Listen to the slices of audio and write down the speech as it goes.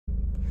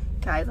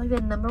Guys, like the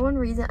 #1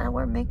 reason I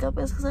wear makeup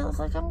is because I look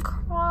like I'm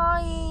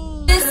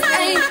crying. This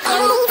ain't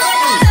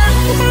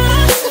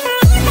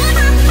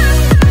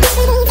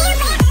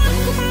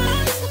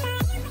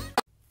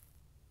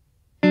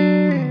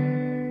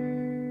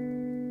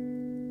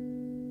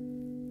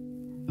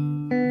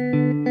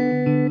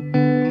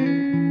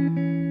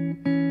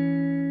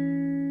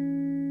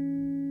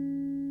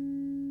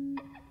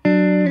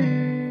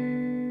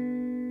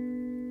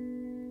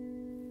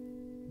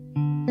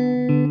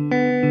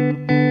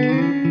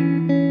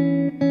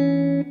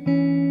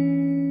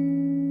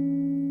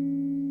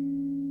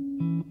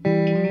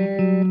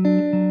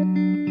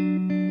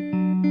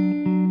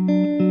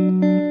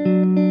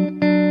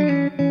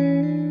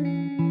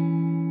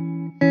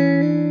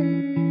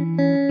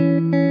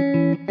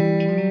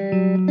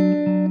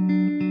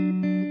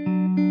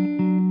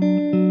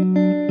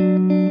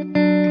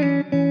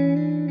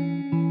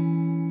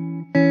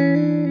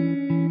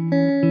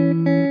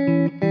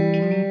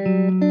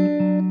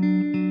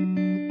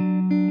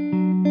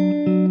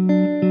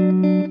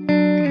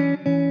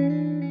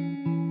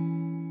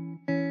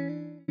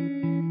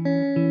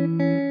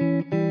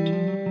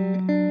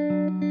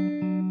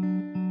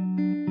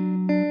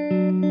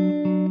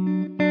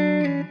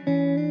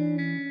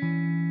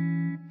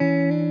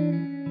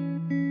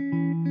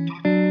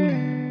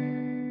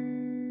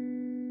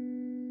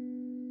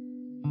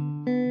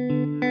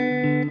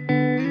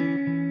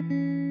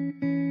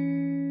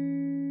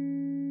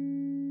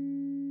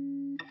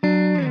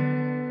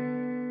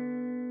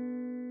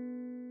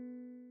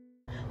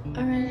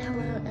Alright,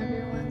 hello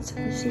everyone. So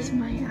this is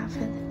my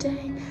outfit of the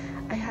day.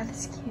 I have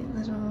this cute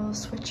little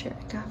sweatshirt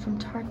I got from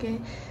Target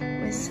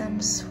with some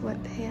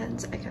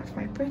sweatpants I got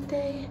for my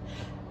birthday.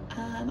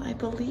 I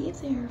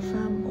believe they're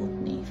from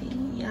Old Navy,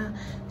 yeah.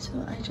 So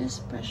I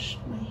just brushed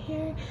my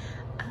hair.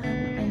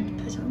 I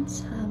put on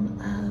some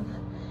of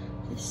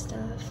this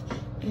stuff.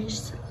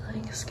 It's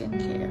like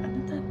skincare.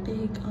 I'm not that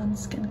big on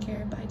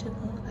skincare, but I did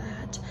love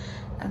that.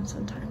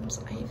 Sometimes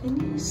I even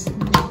use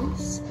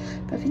this,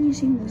 but I've been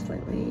using this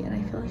lately, and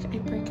I feel like I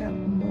break out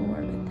more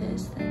with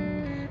this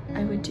than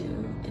I would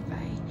do if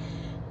I,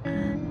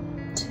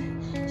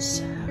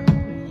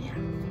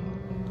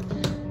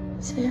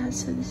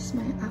 so this is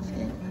my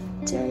outfit of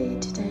the day.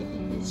 Today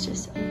is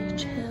just a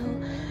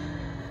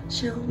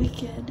chill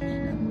weekend,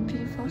 and I'm gonna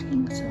be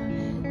vlogging some of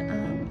it.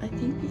 I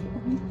think the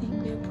only thing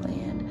we have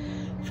planned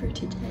for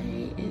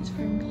today is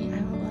for me, I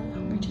have a lot of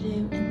homework to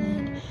do, and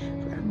then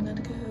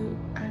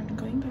I'm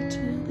going back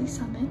to Lee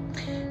Summit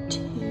to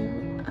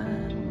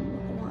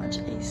watch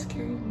a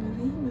scary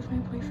movie with my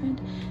boyfriend,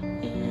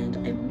 and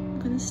I'm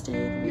gonna stay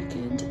the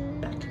weekend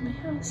back in my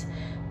house.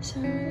 So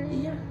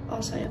yeah,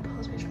 also I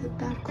apologize for the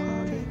bad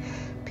quality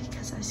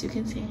because as you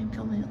can see I'm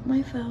filming on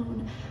my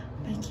phone.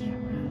 My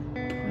camera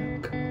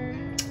broke.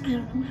 I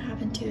don't know what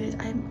happened to it.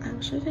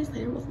 I'll show you guys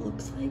later what it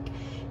looks like,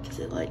 because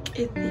it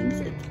thinks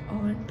it's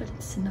on but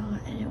it's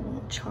not, and it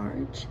won't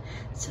charge.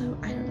 So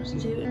I don't know what to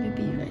do, and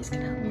maybe you guys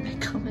can help me by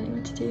commenting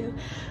what to do.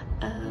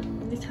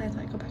 Next time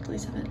I go back to Lee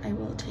Summit, I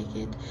will take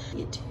it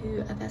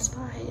to a Best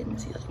Buy and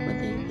see like what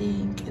they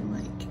think, and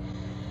like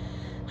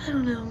I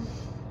don't know.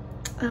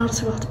 I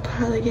also have to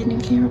probably get a new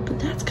camera, but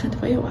that's kind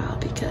of wait a while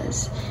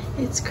because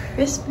it's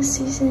Christmas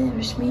season,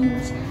 which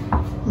means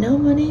no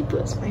money, but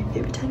it's my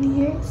favorite time of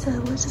year. So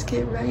let's just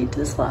get right into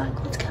this vlog.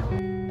 Let's go.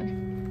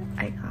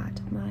 I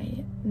got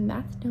my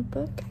math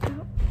notebook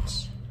out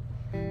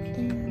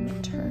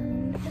and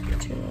turned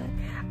to it.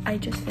 I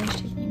just finished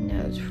taking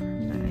notes for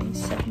my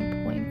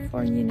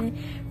 7.4 unit.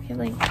 We have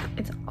like,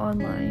 it's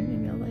online,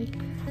 and we have like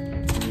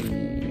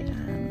 3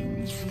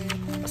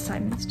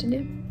 assignments to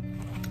do.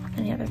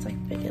 And yeah, there's like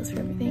videos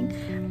for everything.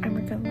 I'm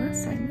working on the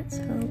last assignment,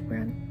 so we're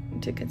on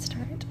to a good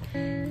start.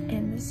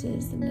 And this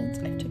is the notes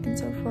I've taken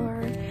so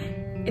far.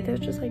 They're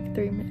just like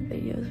 3-minute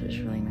videos, which is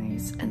really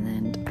nice. And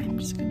then I'm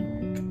just gonna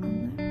work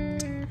on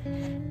that.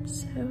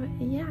 So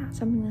yeah,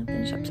 so I'm gonna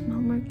finish up some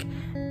homework,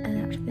 and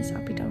after this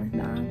I'll be done with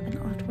math, and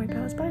I'll have to worry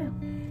about his bio.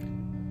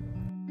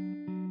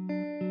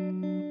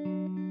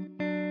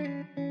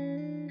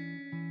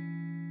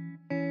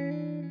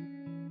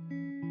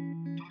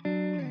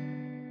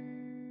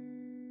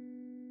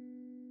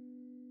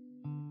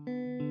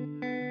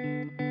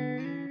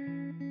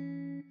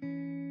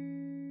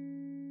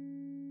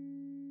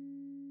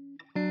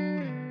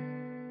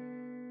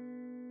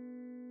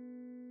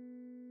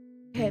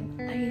 Okay,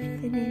 I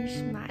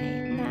finished my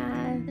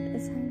math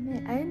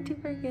assignment. I didn't do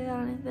very good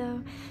on it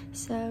though,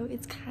 so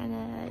it's kind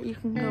of, you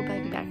can go back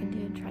and do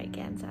it and try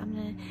again. So I'm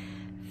gonna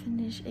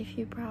finish a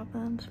few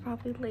problems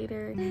probably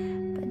later,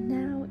 but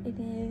now it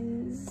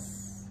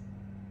is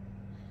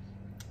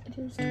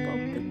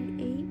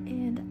 12:38,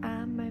 and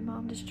my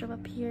mom just drove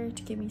up here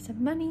to give me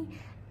some money,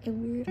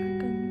 and we are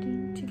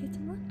going to get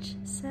some lunch.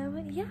 So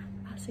yeah,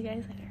 I'll see you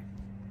guys later.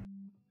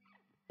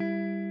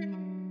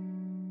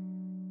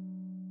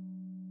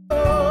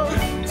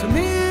 To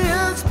me,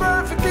 it's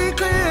perfectly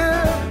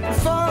clear we're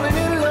falling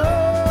in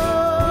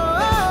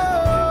love.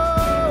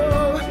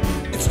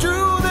 It's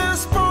true,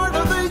 this part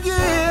of the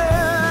year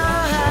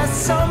has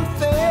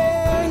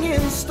something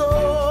in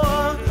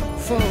store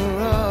for us.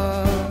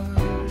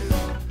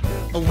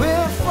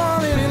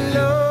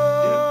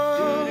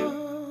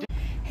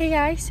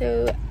 guys,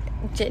 so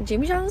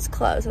Jimmy John's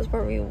closed. That's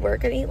where we were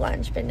gonna eat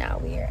lunch, but now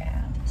we are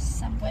at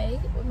Subway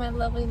with my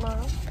lovely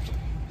mom.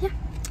 Yeah,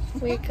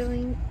 we're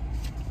going.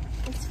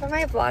 It's for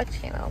my vlog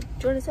channel.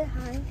 Do you want to say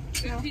hi?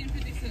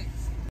 1556.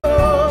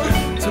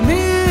 To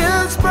me,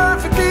 it's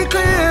perfectly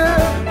clear.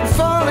 I'm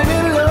falling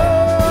in love.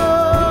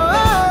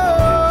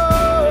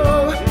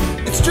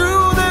 It's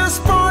true, this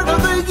part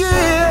of the year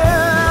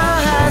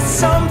has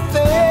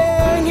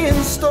something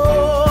in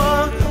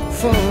store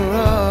for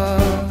us.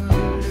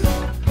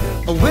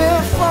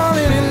 We're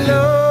falling in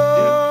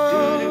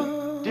love.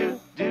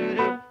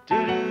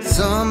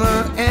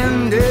 Summer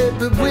ended,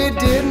 but we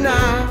did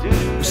not.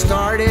 We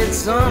started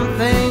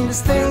something.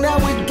 This thing that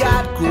we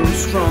got grew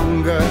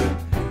stronger.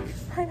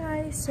 Hi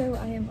guys, so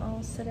I am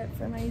all set up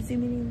for my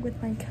Zoom meeting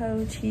with my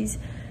coach. He's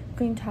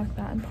going to talk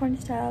about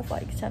important stuff,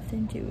 like stuff to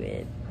do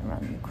with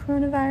around the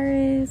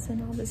coronavirus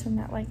and all this and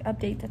that, like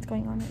update that's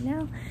going on right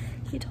now.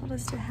 He told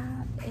us to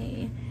have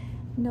a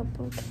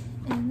notebook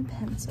and a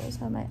pencil,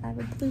 so I have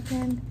a blue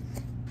pen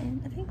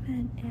and a pink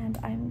pen, and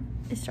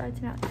it starts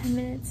in about 10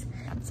 minutes.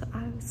 So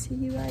I will see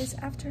you guys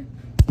after.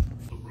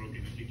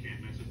 If you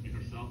can't message me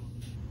herself,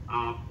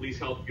 please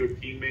help your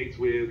teammates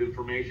with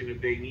information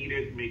if they need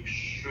it. Make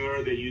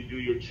sure that you do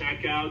your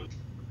checkout.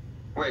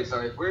 Wait,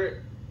 so if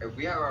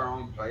we have our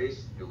own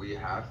place, do we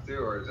have to,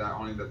 or is that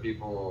only the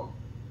people?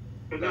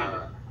 But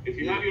no, if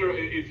you have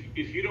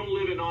if you don't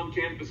live in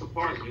on-campus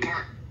apartment,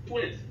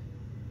 twins.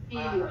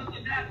 Other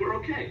than that, we're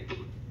okay.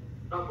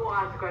 I thought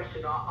I asked a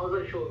question. I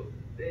wasn't sure.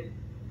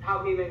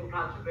 Help me make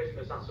plans for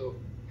Christmas, that's all.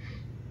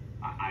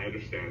 I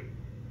understand.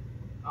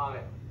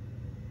 Alright.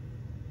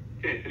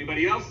 Okay,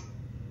 anybody else?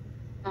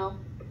 No.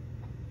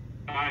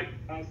 Alright,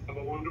 guys, have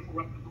a wonderful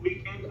rest of the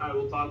weekend. I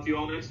will talk to you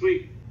all next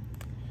week.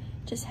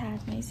 Just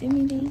had my Zoom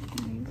meeting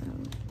and I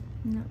wrote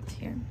notes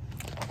here.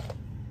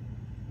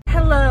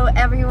 Hello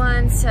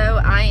everyone, so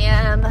I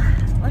am,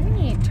 let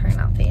me turn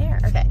off the air.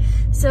 Okay,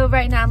 so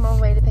right now I'm on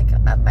my way to pick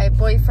up my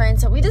boyfriend.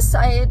 So we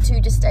decided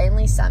to just stay in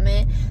Lee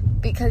Summit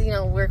because, you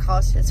know, we're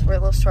college students, we're a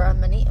little short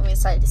on money, and we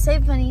decided to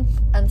save money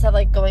instead of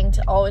like going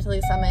to all the way to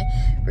Lee Summit.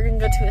 We're gonna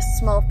go to a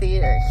small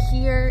theater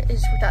here. It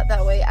just worked out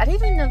that way. I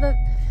didn't even know that,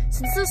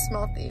 since it's a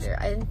small theater,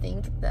 I didn't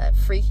think that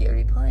Freaky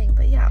would be playing,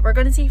 but yeah, we're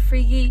gonna see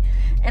Freaky.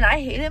 And I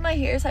hated my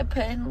hair, so I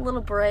put in a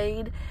little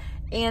braid,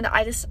 and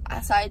I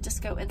decided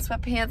just go in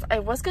sweatpants. I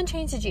was gonna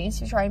change the jeans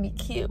to try and be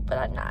cute, but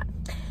I'm not.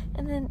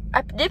 And then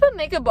I did put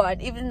makeup on,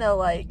 even though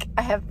like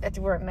I have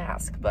to wear a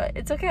mask, but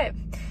it's okay.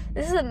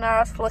 This is a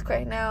mask look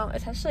right now.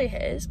 It's actually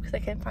his because I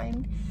can't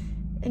find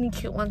any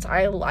cute ones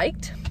I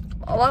liked.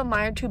 A lot of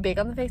mine are too big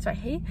on the face, so I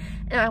hate.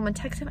 And I'm gonna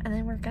text him, and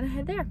then we're gonna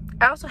head there.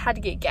 I also had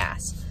to get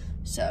gas,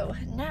 so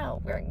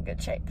now we're in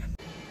good shape.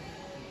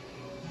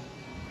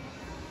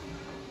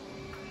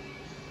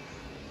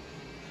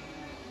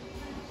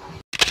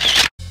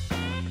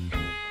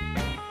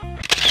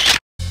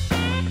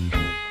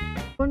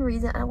 One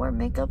reason I don't wear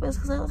makeup is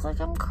because I look like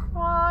I'm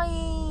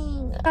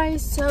crying.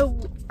 Guys, so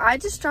I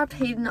just dropped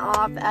Hayden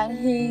off at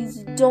his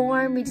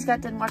dorm. We just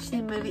got done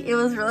watching the movie. It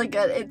was really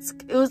good.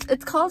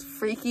 It's called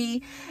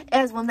Freaky. It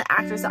has one of the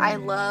actors that I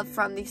love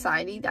from the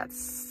society that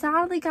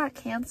sadly got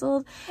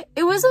canceled.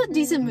 It was a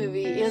decent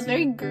movie. It was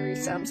very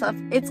gruesome stuff.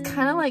 It's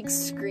kind of like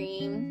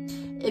Scream,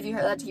 if you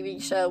heard that TV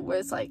show where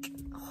it's like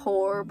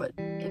horror, but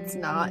it's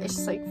not. It's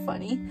just like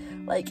funny.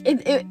 Like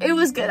it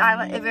was good.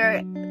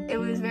 It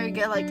was very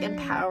good, like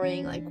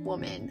empowering like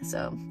woman.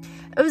 So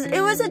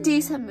it was a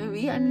decent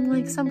movie. I mean,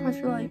 like some parts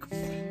were like,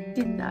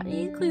 did not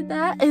include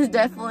that. It's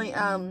definitely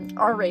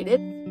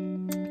R-rated.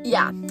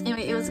 Yeah,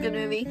 anyway, it was a good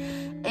movie.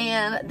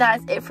 And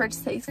that's it for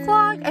today's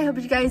vlog. I hope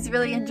you guys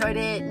really enjoyed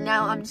it.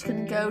 Now I'm just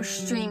gonna go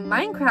stream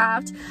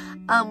Minecraft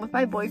with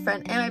my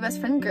boyfriend and my best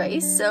friend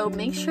Grace. So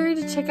make sure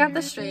to check out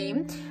the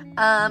stream.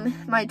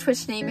 My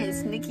Twitch name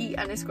is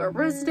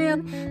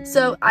Nikki_Rosedale.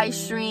 So I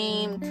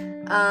stream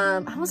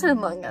I almost said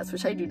Among Us,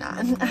 which I do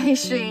not. I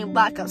stream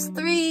Black Ops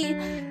 3,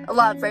 a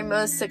lot of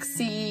Rainbow Six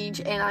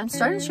Siege, and I'm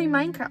starting to stream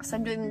Minecraft, so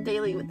I'm doing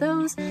daily with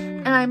those.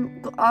 And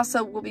I'm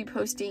also will be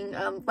posting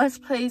Let's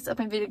Plays of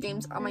my video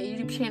games on my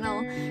YouTube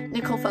channel,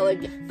 Nicole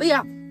Fellig. But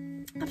yeah,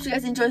 hope you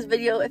guys enjoyed this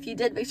video. If you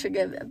did, make sure to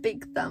give it a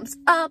big thumbs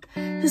up,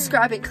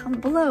 subscribe, and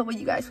comment below what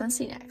you guys want to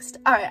see next.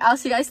 Alright, I'll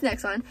see you guys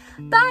next one.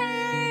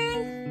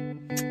 Bye!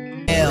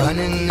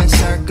 Running in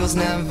circles,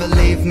 never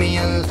leave me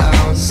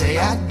alone. Say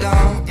I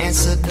don't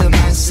answer the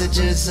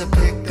messages, I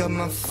pick up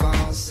my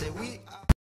phone. Say we